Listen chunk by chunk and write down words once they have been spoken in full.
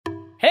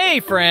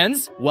Hey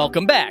friends,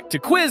 welcome back to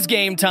Quiz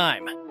Game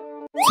Time.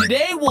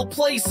 Today we'll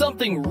play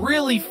something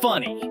really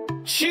funny.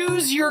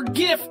 Choose your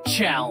gift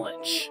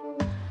challenge.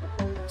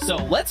 So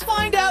let's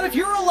find out if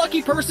you're a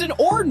lucky person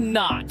or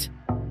not.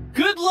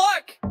 Good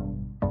luck!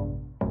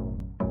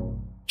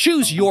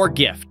 Choose your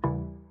gift.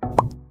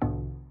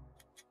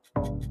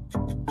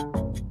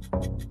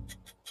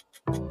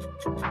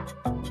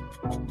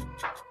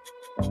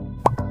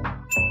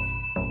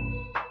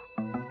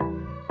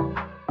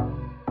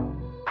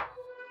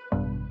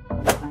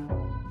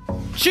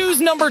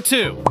 Choose number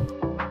 2.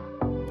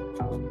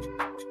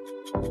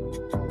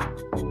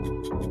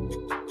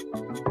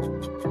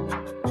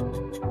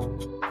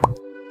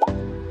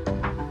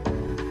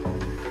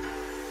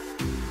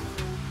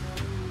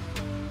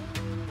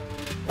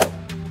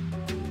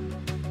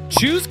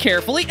 Choose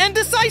carefully and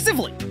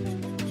decisively.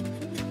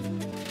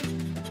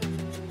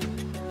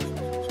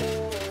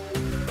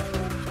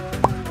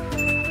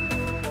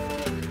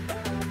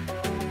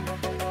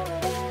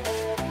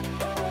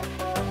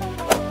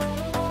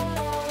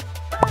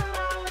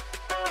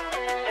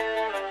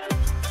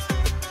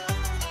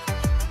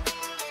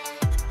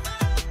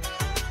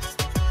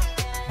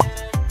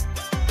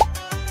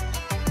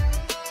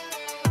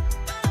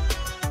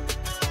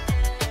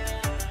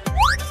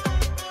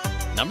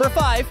 Number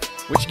 5.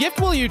 Which gift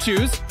will you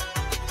choose?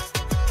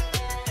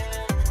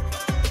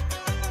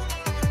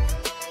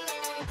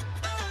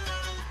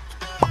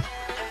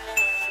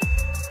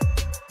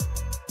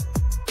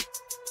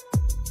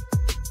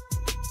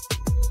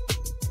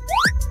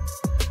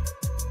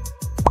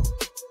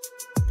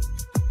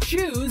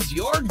 Choose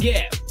your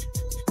gift.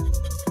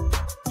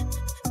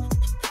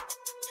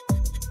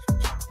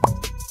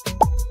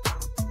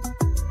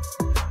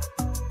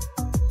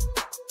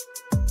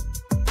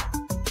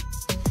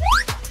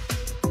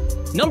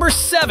 Number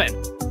 7.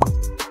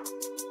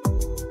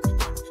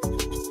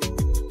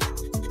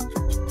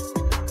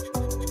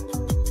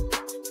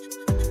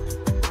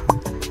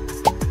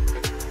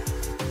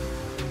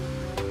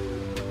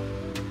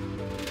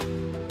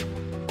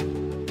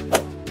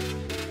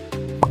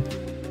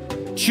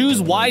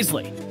 Choose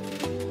wisely.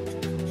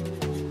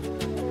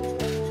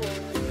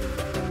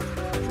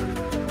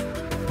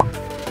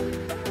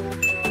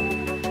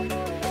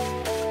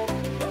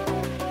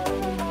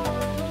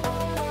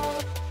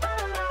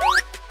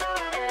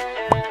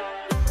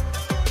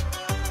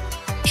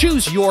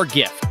 Choose your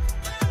gift.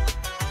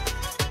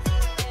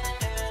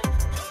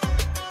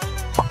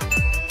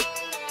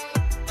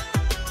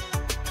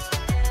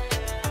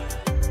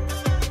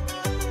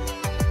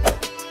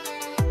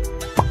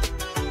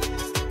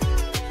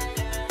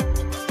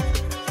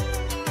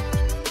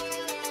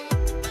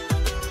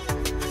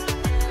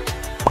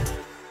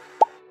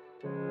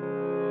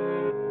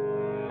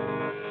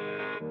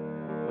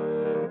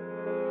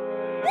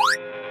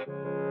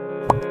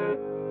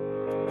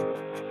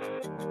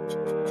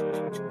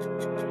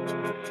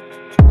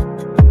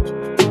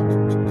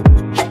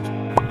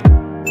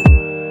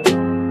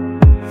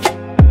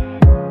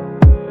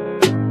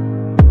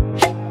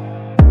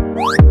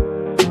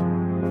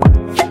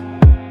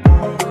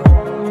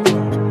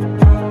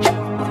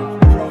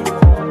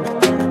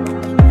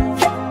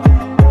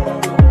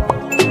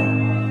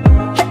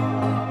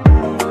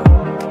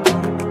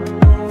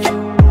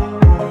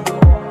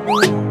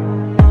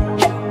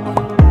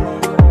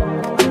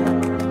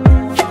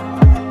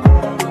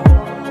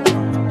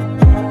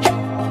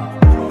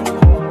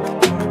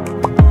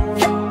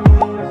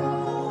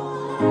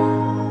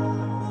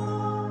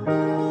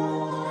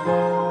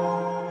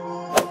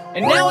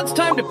 And now it's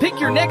time to pick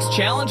your next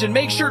challenge and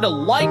make sure to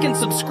like and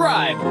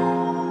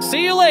subscribe.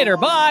 See you later,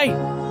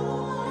 bye!